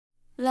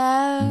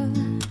Love,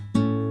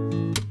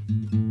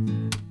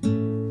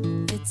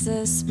 it's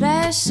a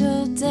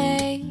special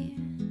day.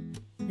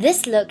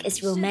 This look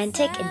is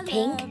romantic and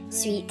pink,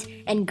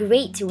 sweet, and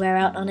great to wear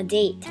out on a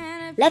date.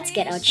 Let's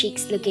get our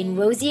cheeks looking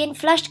rosy and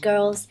flushed,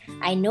 girls.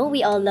 I know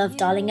we all love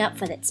dolling up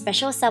for that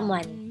special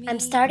someone. I'm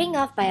starting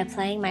off by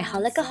applying my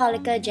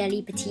HolikaHolika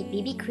Jelly Petite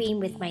BB Cream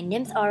with my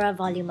Nymph Aura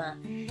Voluma.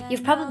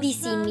 You've probably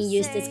seen me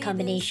use this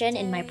combination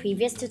in my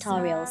previous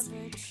tutorials.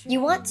 You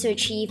want to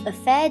achieve a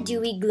fair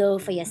dewy glow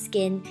for your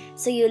skin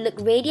so you look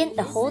radiant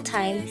the whole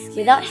time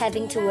without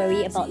having to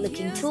worry about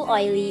looking too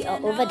oily or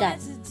overdone.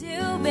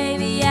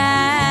 Baby,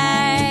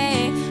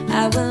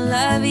 I will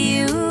love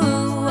you,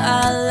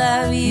 I'll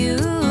love you,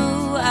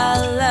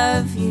 I'll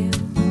love you.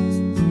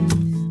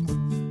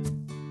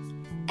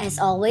 As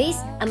always,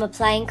 I'm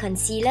applying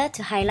concealer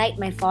to highlight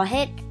my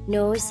forehead,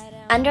 nose,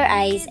 under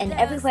eyes, and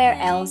everywhere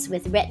else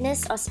with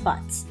redness or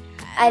spots.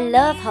 I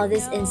love how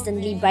this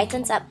instantly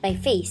brightens up my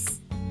face.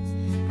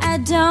 I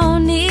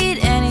don't need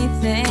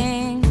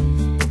anything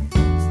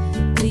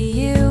but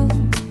you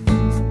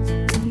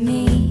and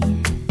me,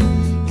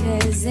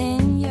 'cause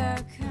in your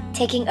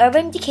Taking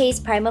Urban Decay's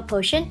Primer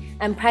Potion,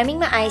 I'm priming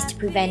my eyes to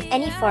prevent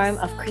any form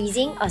of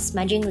creasing or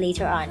smudging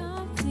later on.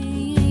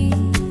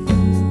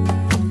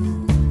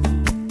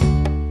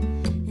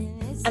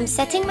 I'm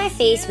setting my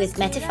face with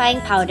mattifying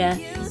powder,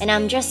 and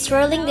I'm just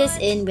swirling this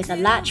in with a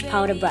large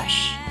powder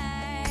brush.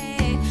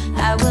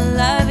 I will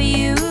love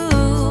you,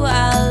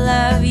 I'll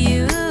love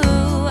you,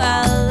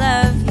 I'll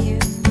love you.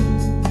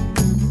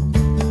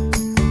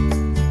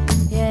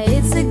 Yeah,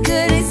 it's a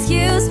good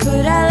excuse,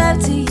 but I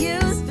love to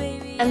use,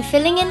 baby. I'm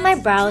filling in my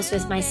brows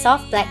with my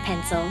soft black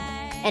pencil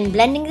and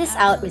blending this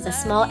out with a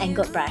small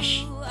angled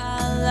brush.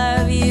 I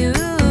love you,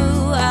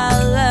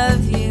 I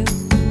love you.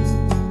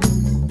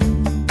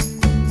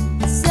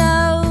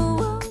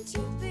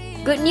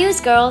 Good news,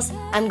 girls!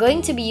 I'm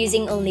going to be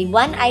using only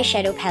one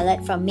eyeshadow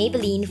palette from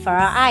Maybelline for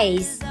our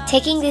eyes.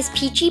 Taking this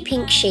peachy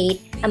pink shade,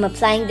 I'm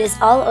applying this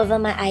all over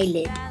my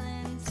eyelid.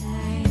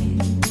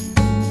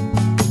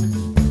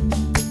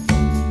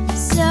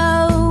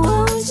 So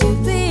won't you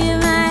be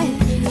my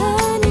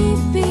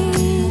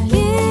honeybee,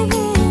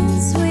 giving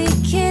sweet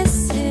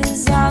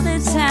kisses all the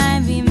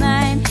time, be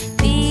mine,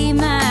 be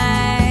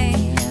my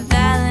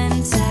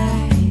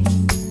Valentine.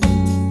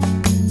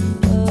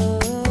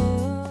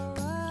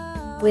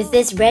 With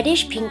this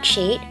reddish pink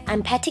shade,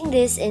 I'm patting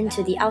this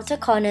into the outer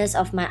corners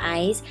of my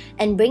eyes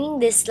and bringing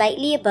this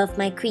slightly above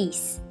my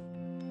crease.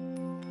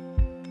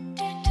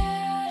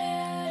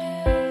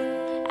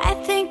 I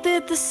think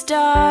that the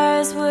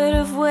stars would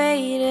have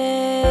waited.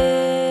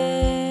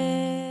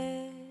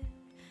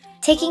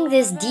 Taking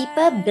this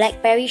deeper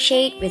blackberry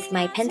shade with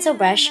my pencil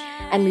brush,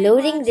 I'm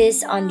loading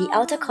this on the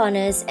outer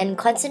corners and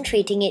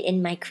concentrating it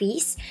in my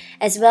crease,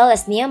 as well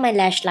as near my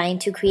lash line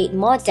to create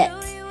more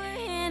depth.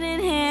 Hand in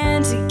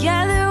hand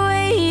together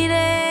waiting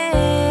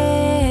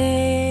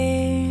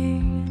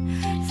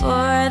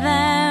for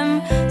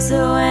them.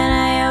 So when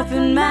I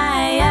opened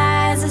my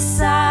eyes I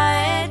saw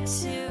it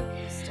too.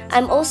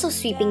 I'm also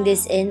sweeping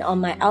this in on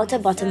my outer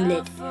bottom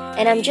lid,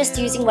 and I'm just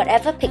using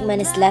whatever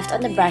pigment is left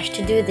on the brush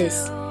to do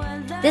this.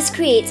 This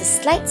creates a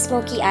slight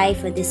smoky eye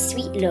for this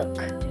sweet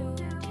look.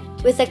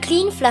 With a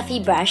clean fluffy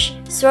brush,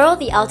 swirl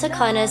the outer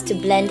corners to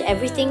blend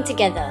everything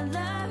together.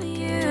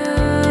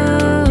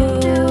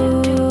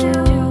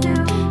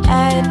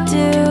 I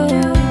do.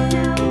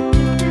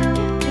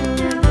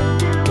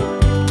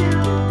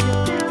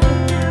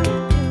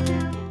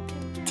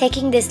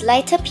 Taking this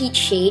lighter peach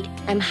shade,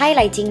 I'm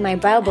highlighting my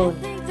brow bone.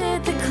 I think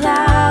that the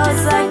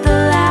clouds like the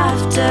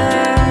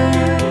laughter.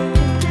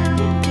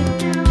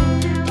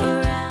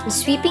 I'm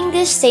sweeping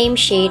this same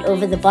shade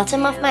over the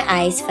bottom of my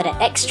eyes for that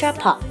extra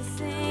pop.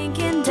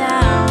 Sinking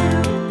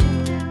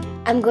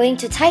down. I'm going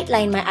to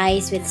tightline my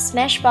eyes with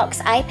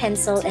Smashbox eye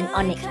pencil and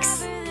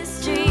Onyx. The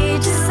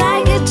street just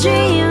like a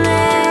dreamland.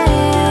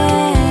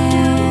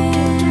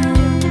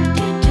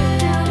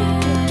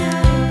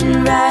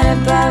 Right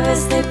above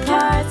us they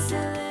part.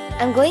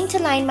 I'm going to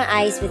line my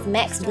eyes with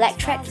MAC's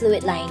Blacktrack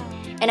Fluidline,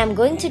 and I'm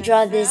going to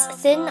draw this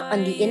thin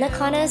on the inner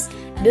corners,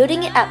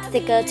 building it up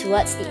thicker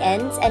towards the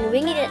ends and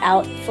winging it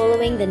out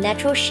following the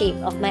natural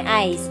shape of my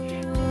eyes.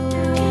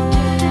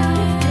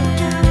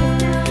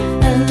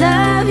 I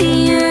love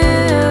you,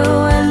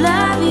 I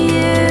love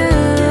you,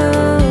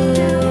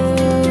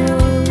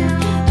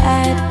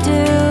 I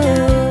do.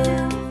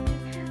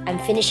 I'm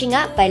finishing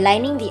up by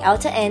lining the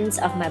outer ends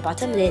of my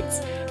bottom lids,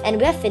 and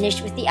we're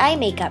finished with the eye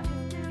makeup.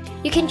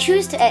 You can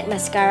choose to add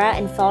mascara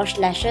and false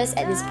lashes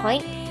at this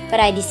point,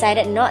 but I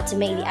decided not to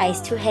make the eyes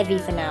too heavy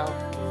for now.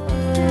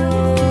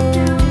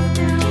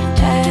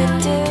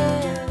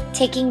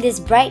 Taking this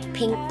bright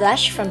pink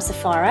blush from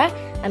Sephora,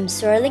 I'm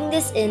swirling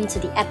this into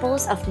the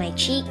apples of my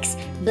cheeks,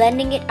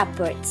 blending it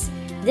upwards.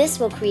 This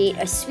will create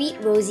a sweet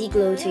rosy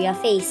glow to your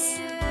face.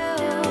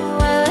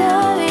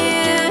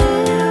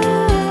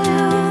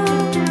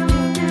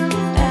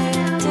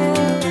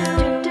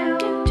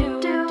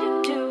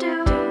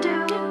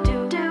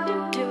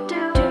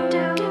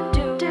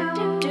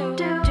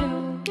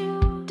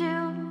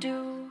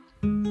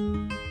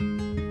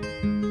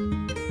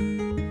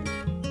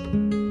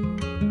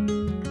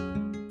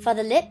 For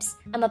the lips,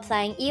 I'm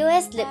applying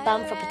EOS Lip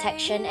Balm for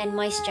protection and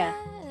moisture.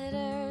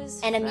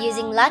 And I'm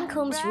using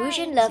Lancome's Rouge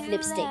in Love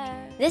lipstick.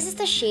 This is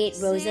the shade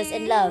Roses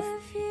in Love.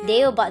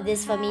 Deo bought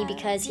this for me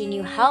because he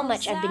knew how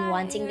much I've been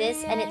wanting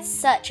this, and it's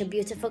such a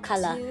beautiful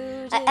color.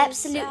 I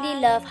absolutely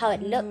love how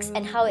it looks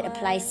and how it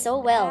applies so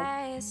well.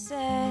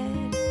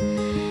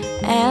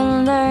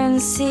 And learn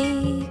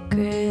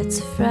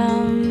secrets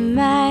from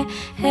my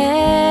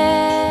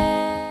head.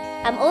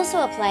 I'm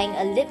also applying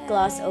a lip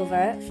gloss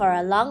over for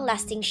a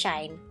long-lasting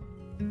shine.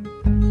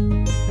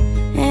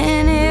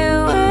 And it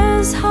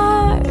was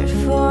hard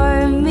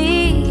for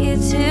me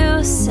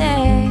to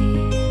say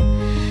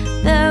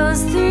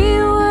those 3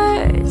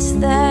 words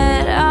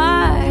that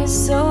are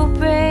so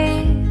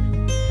brave.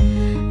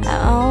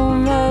 I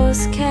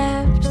almost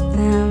kept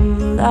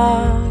them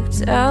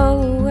locked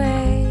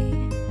away.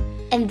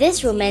 And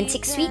this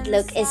romantic sweet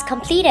look is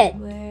completed.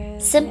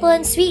 Simple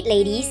and sweet,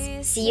 ladies.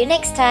 See you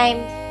next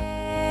time.